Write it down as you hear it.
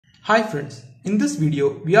Hi friends, in this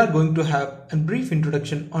video we are going to have a brief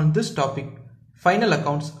introduction on this topic, final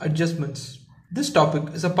accounts adjustments. This topic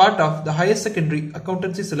is a part of the higher secondary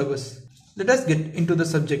accountancy syllabus. Let us get into the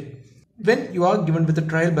subject. When you are given with a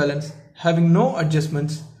trial balance having no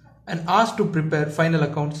adjustments and asked to prepare final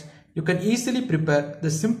accounts, you can easily prepare the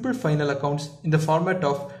simple final accounts in the format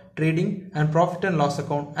of trading and profit and loss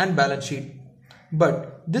account and balance sheet.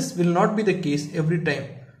 But this will not be the case every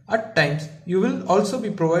time. At times, you will also be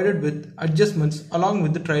provided with adjustments along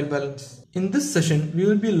with the trial balance. In this session, we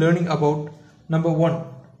will be learning about number 1,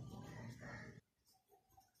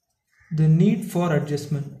 the need for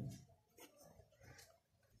adjustment,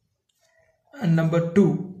 and number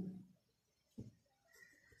 2,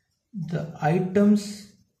 the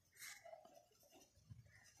items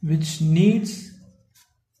which needs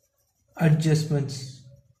adjustments.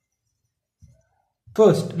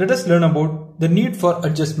 First, let us learn about the need for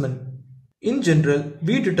adjustment. In general,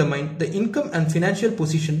 we determine the income and financial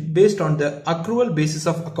position based on the accrual basis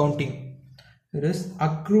of accounting. That is,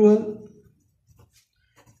 accrual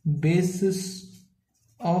basis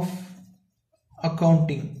of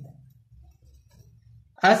accounting.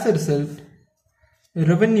 As a result,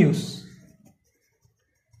 revenues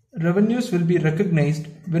will be recognized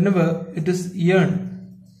whenever it is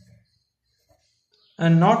earned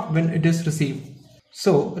and not when it is received.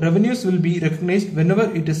 So, revenues will be recognized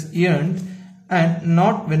whenever it is earned and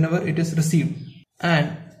not whenever it is received.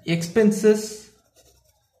 And expenses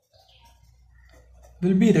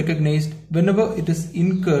will be recognized whenever it is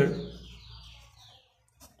incurred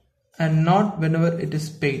and not whenever it is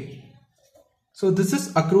paid. So, this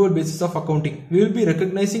is accrual basis of accounting. We will be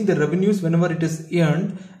recognizing the revenues whenever it is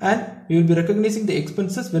earned and we will be recognizing the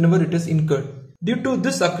expenses whenever it is incurred. Due to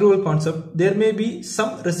this accrual concept, there may be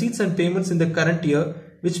some receipts and payments in the current year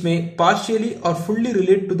which may partially or fully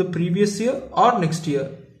relate to the previous year or next year.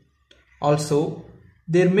 Also,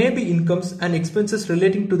 there may be incomes and expenses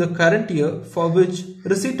relating to the current year for which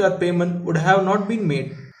receipt or payment would have not been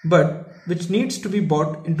made, but which needs to be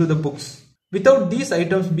brought into the books. Without these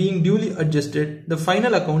items being duly adjusted, the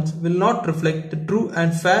final accounts will not reflect the true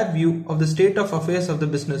and fair view of the state of affairs of the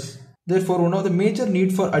business. Therefore, one of the major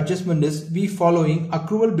need for adjustment is we following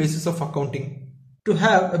accrual basis of accounting. To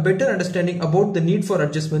have a better understanding about the need for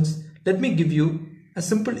adjustments, let me give you a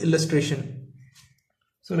simple illustration.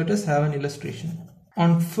 So let us have an illustration.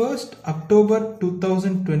 On 1st October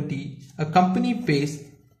 2020, a company pays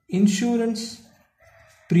insurance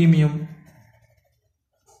premium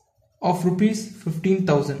of rupees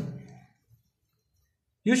 15,000.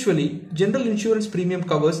 Usually, general insurance premium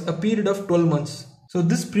covers a period of 12 months. So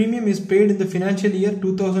this premium is paid in the financial year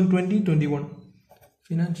 2020-21.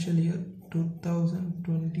 Financial year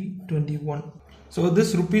 2020-21. So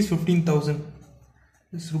this rupees 15,000.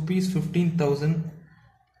 This rupees 15,000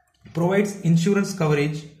 provides insurance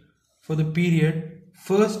coverage for the period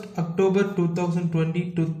 1st October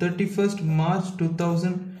 2020 to 31st March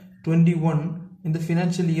 2021 in the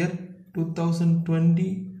financial year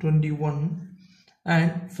 2020-21,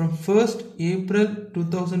 and from 1st April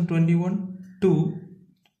 2021 to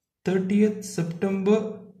 30th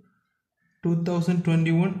September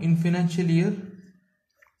 2021 in financial year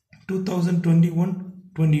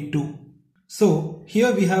 2021-22. So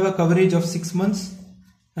here we have a coverage of 6 months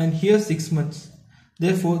and here 6 months.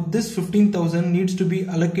 Therefore, this 15,000 needs to be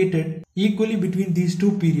allocated equally between these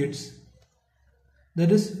two periods.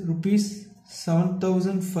 That is rupees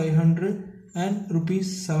 7,500 and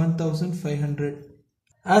rupees 7,500.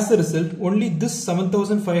 As a result, only this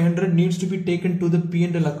 7,500 needs to be taken to the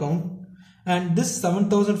P&L account, and this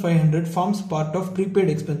 7,500 forms part of prepaid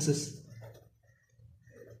expenses.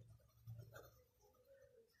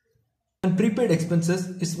 And prepaid expenses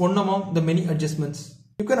is one among the many adjustments.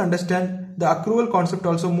 You can understand the accrual concept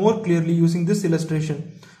also more clearly using this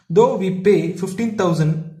illustration. Though we pay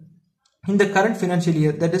 15,000 in the current financial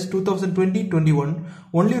year, that is 2020-21,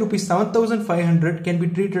 only rupees 7,500 can be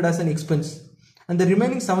treated as an expense, and the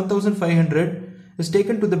remaining 7,500 is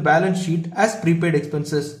taken to the balance sheet as prepaid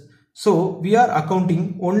expenses. So we are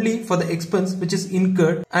accounting only for the expense which is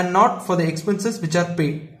incurred and not for the expenses which are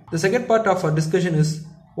paid. The second part of our discussion is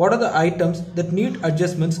what are the items that need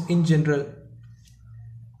adjustments in general.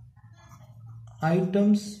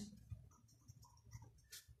 Items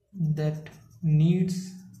that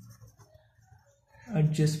needs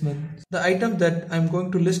adjustments. The items that I am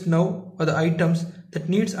going to list now are the items that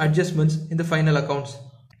needs adjustments in the final accounts.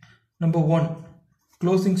 Number 1,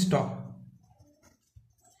 closing stock.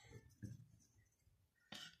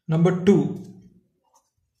 Number 2,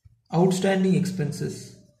 outstanding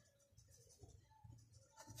expenses.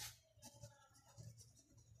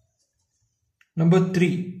 Number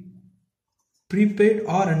 3, Prepaid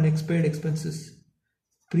or unexpired expenses.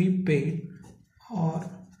 Prepaid or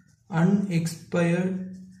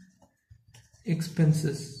unexpired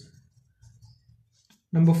expenses.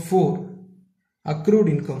 Number 4. Accrued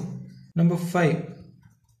income. Number 5.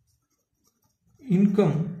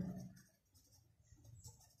 Income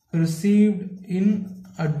received in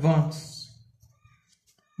advance.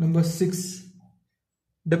 Number 6.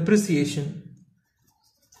 Depreciation.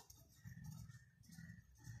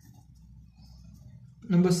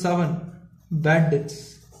 Number 7. Bad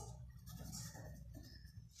debts.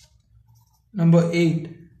 Number 8.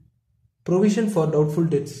 Provision for doubtful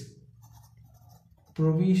debts.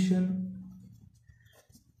 Provision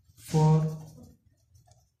for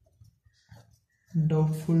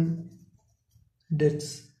doubtful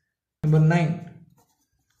debts. Number 9.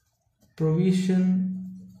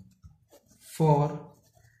 Provision for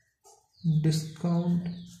discount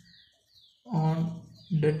on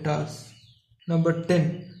debtors. Number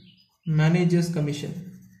 10. Manager's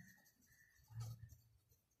commission.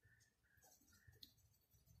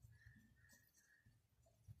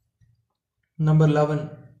 Number 11.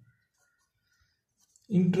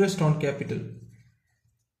 Interest on capital.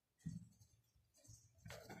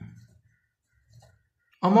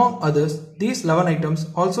 Among others, these 11 items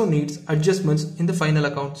also needs adjustments in the final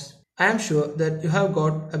accounts. I am sure that you have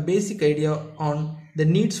got a basic idea on the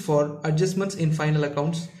needs for adjustments in final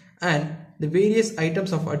accounts and the various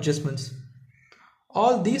items of adjustments.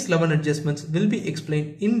 All these 11 adjustments will be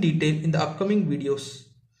explained in detail in the upcoming videos.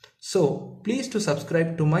 So please do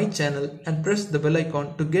subscribe to my channel and press the bell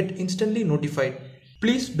icon to get instantly notified.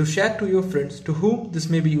 Please do share to your friends to whom this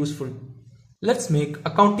may be useful. Let's make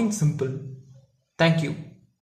accounting simple. Thank you.